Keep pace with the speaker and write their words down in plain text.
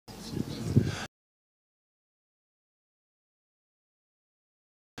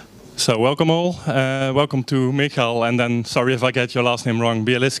So welcome all. Welcome to Michael, and then sorry if I get your last name wrong,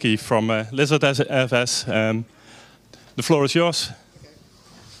 Bieliski from LizardFS. The floor is yours.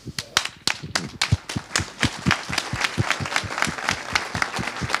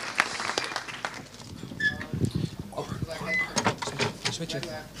 Switch it.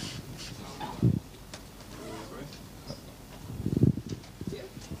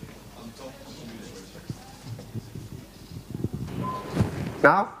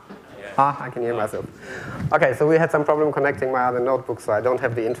 Now? I can hear myself. Okay, so we had some problem connecting my other notebook, so I don't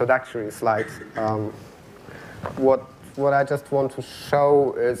have the introductory slides. What I just want to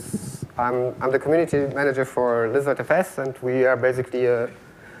show is I'm the community manager for LizardFS, and we are basically a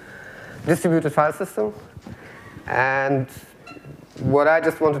distributed file system. And what I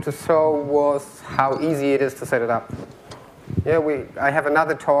just wanted to show was how easy it is to set it up. Yeah, I have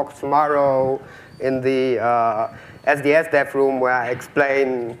another talk tomorrow in the SDS dev room where I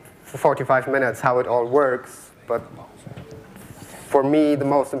explain for 45 minutes how it all works. But for me, the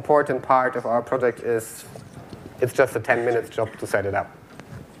most important part of our project is it's just a 10-minute job to set it up.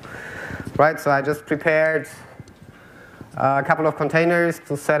 Right, so I just prepared a couple of containers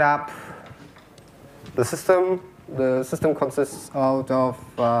to set up the system. The system consists out of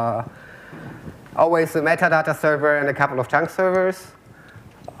always a metadata server and a couple of chunk servers.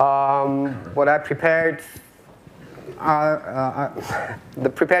 What I prepared, the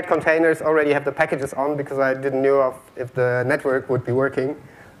prepared containers already have the packages on because I didn't know if the network would be working.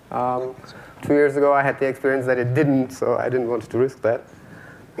 2 years ago I had the experience that it didn't, so I didn't want to risk that.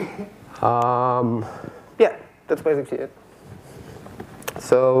 Yeah, that's basically it.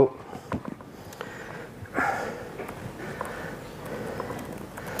 So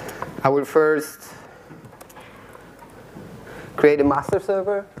I will first create a master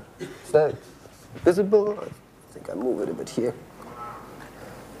server. Is that visible? I think I move it a bit here.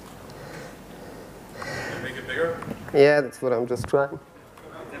 Can you make it bigger? Yeah, that's what I'm just trying.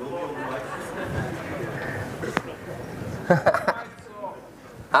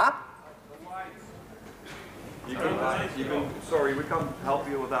 Huh? You can, sorry, we can't help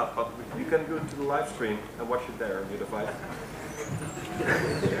you with that, but you can go to the live stream and watch it there on your device.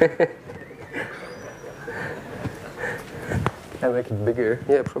 Can I make it bigger?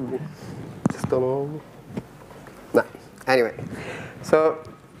 Yeah, probably. Just don't know. No. Anyway, so,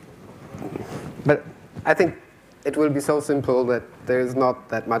 but I think it will be so simple that there is not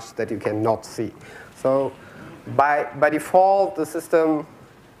that much that you cannot see. So by default, the system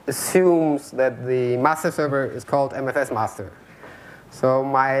assumes that the master server is called MFS master. So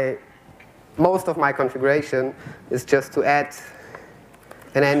most of my configuration is just to add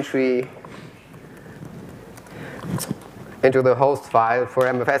an entry into the host file for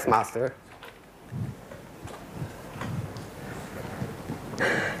MFS master.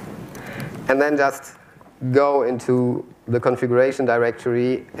 And then just go into the configuration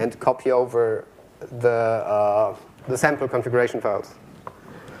directory and copy over the sample configuration files.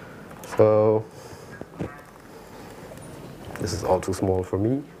 So this is all too small for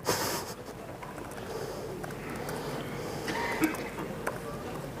me.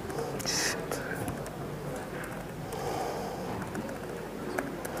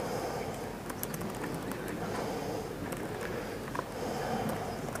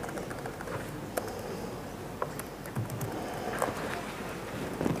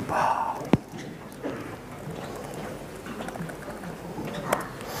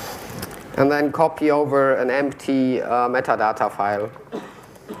 And then copy over an empty metadata file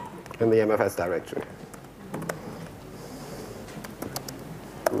in the MFS directory.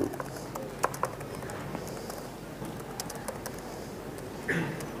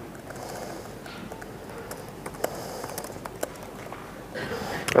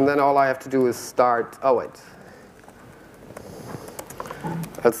 And then all I have to do is start, oh wait.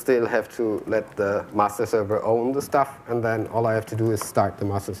 I'll still have to let the master server own the stuff, and then all I have to do is start the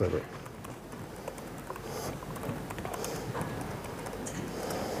master server.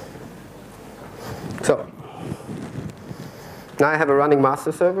 So now I have a running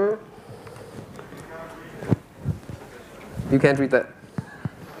master server. You can't read that.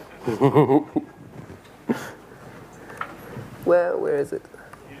 Well, where is it?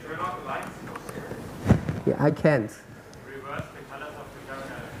 Can you turn off the lights? Yeah, I can't. Reverse the colors of the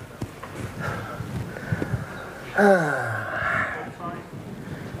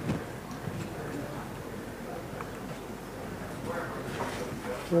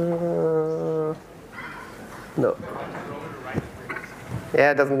camera. No.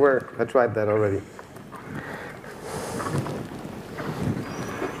 Yeah, it doesn't work. I tried that already.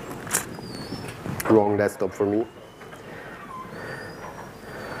 Wrong desktop for me.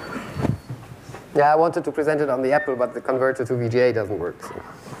 Yeah, I wanted to present it on the Apple, but the converter to VGA doesn't work. So.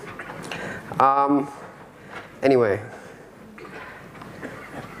 Anyway.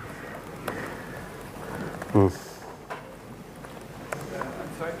 I'm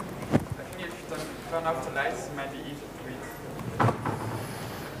sorry. I think if you turn off the lights, it might be easier to read.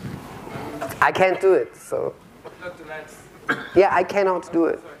 I can't do it, so. Not the lights. Yeah, I cannot do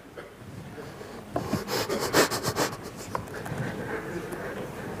it.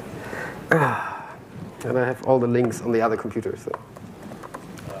 And I have all the links on the other computer, so.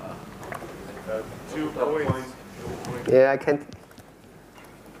 2 points. Yeah, I can't.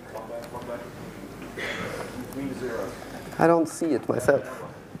 Between zeros. I don't see it myself.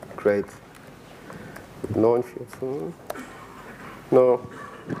 Great. No infusion. No.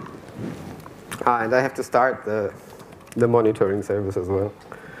 And I have to start the monitoring service as well.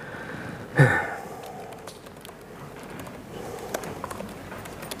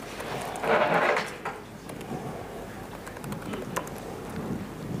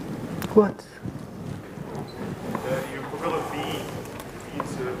 What? You forgot a V.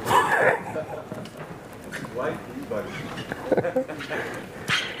 It's white V button.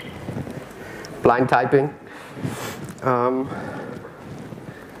 Blind typing.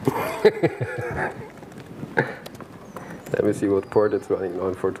 Let me see what port it's running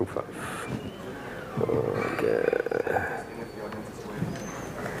on 425. Okay.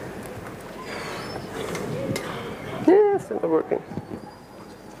 Yeah, still not working.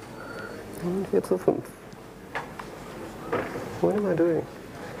 Jetzt auf 5. What am I doing?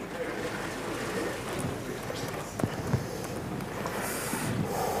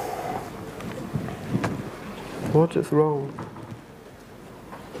 What is wrong?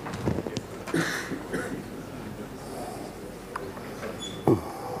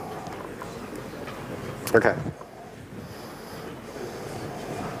 Okay.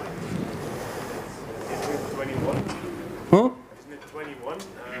 Isn't it 21? Hmm? Isn't it 21?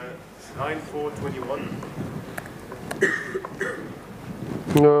 9421.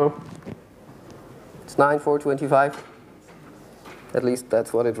 No. It's 9425. At least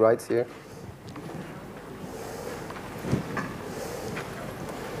that's what it writes here.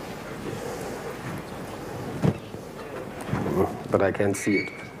 But I can't see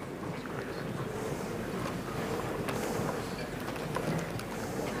it.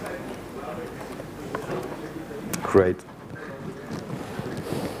 Great.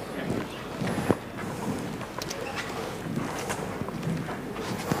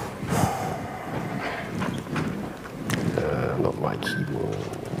 Not my keyboard.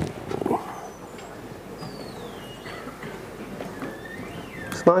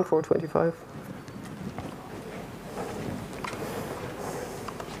 It's 9425.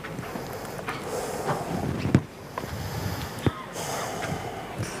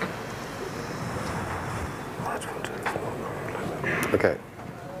 Okay.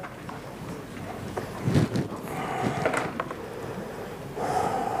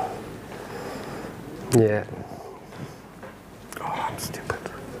 Yeah. Oh, I'm stupid.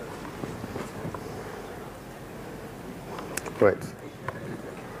 Right.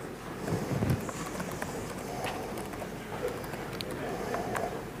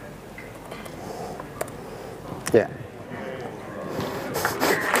 Yeah.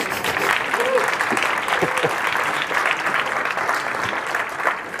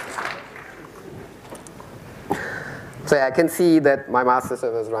 So yeah, I can see that my master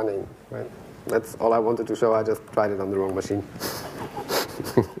server is running, right? That's all I wanted to show. I just tried it on the wrong machine.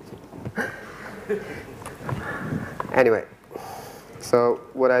 Anyway, so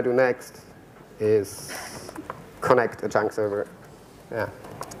what I do next is connect a chunk server. Yeah.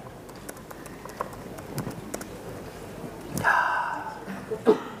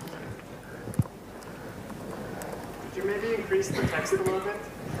 Could you maybe increase the text a little bit?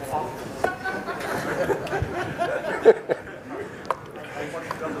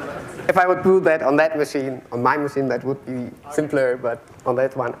 If I would do that on that machine, on my machine, that would be simpler, but on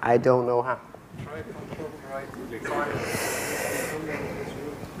that one, I don't know how. Try control right click.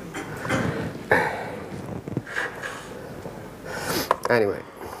 Anyway.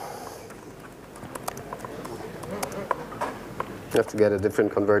 You have to get a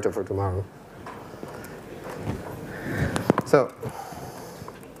different converter for tomorrow. So,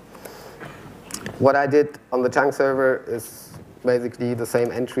 what I did on the chunk server is basically the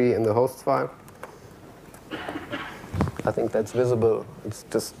same entry in the host file. I think that's visible. It's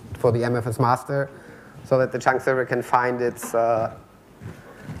just for the MFS master, so that the chunk server can find its the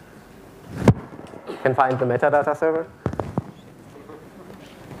metadata server.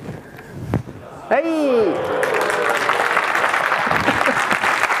 Hey!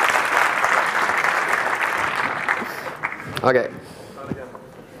 Okay.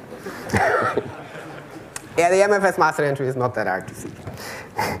 Yeah, the MFS master entry is not that hard to see.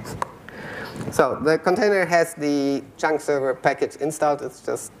 So the container has the chunk server package installed. It's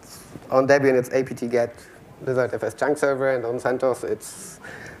just on Debian, it's apt-get LizardFS chunk server, and on CentOS, it's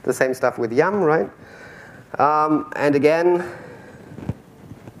the same stuff with yum, right? And again,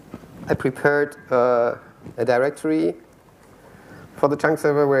 I prepared a directory for the chunk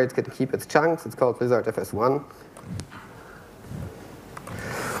server where it can keep its chunks. It's called LizardFS1.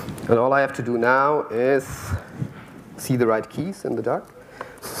 And all I have to do now is see the right keys in the dark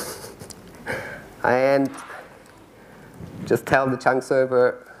and just tell the chunk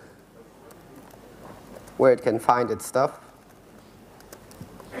server where it can find its stuff.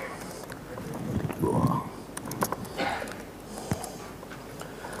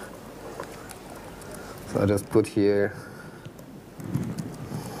 So I just put here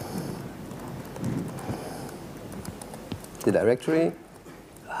the directory.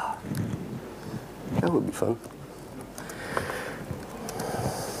 That would be fun.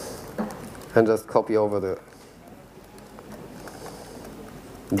 And just copy over the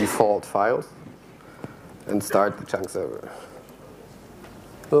default files and start the chunk server.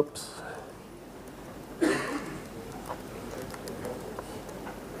 Oops.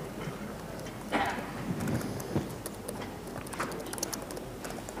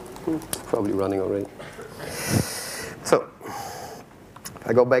 It's probably running already. So,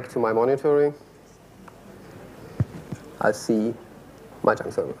 I go back to my monitoring. I see my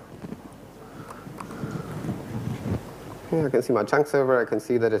chunk server. Here I can see my chunk server. I can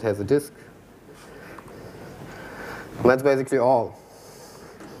see that it has a disk. And that's basically all.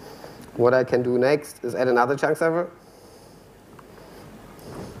 What I can do next is add another chunk server.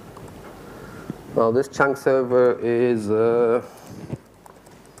 Well, this chunk server is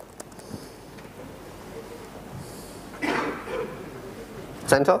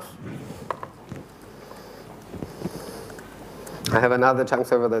CentOS. I have another chunk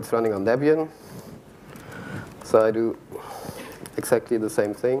server that's running on Debian. So I do exactly the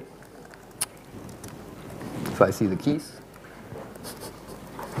same thing. If I see the keys.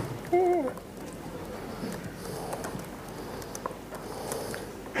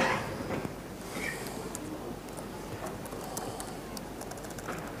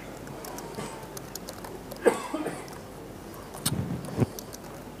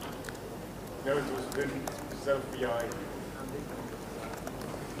 No, it was good self-BI.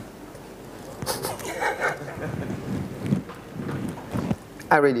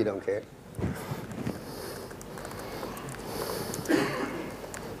 I really don't care.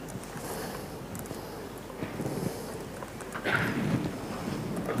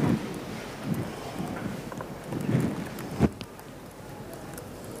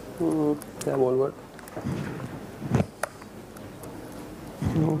 That won't work.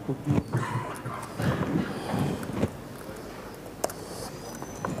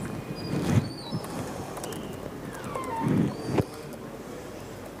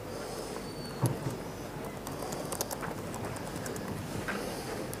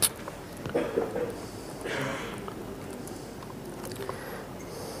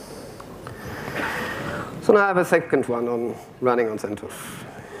 So now I have a second one running on CentOS.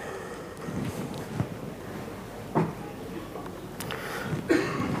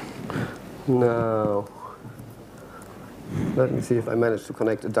 Now, let me see if I manage to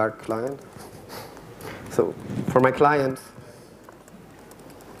connect a dark client. So for my client,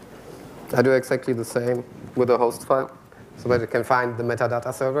 I do exactly the same with a host file, so that it can find the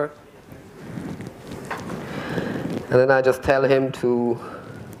metadata server. And then I just tell him to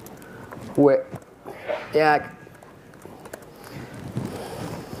where, yeah.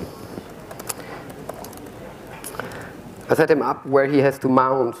 I set him up where he has to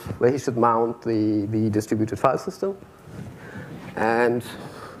mount, where he should mount the distributed file system. And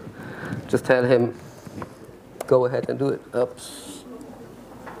just tell him, go ahead and do it. Oops.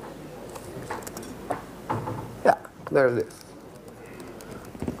 Yeah, there it is.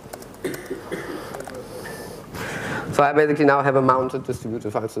 So I basically now have a mounted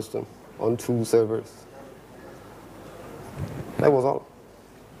distributed file system on 2 servers. That was all.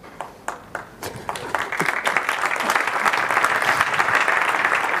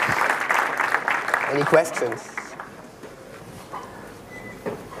 Any questions?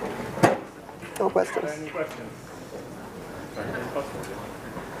 No questions? Any questions?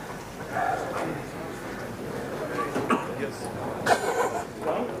 Yes.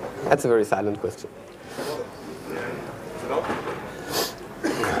 That's a very silent question.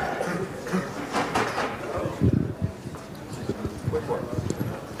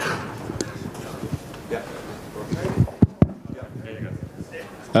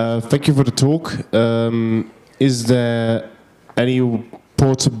 Thank you for the talk. Is there any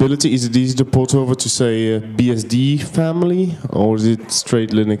portability? Is it easy to port over to, say, a BSD family, or is it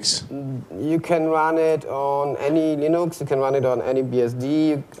straight Linux? You can run it on any Linux, you can run it on any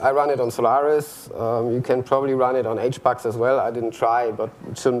BSD. I run it on Solaris. You can probably run it on HBUX as well. I didn't try, but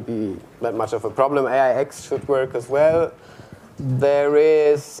it shouldn't be that much of a problem. AIX should work as well. There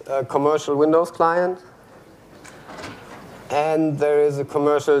is a commercial Windows client, and there is a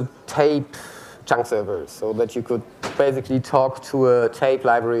commercial tape chunk server, so that you could basically talk to a tape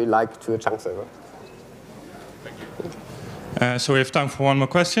library like to a chunk server. Thank you. So we have time for one more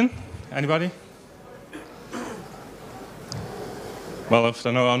question. Anybody? Well, if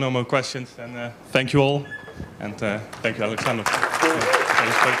there are no more questions, then thank you all, and thank you, Alexander.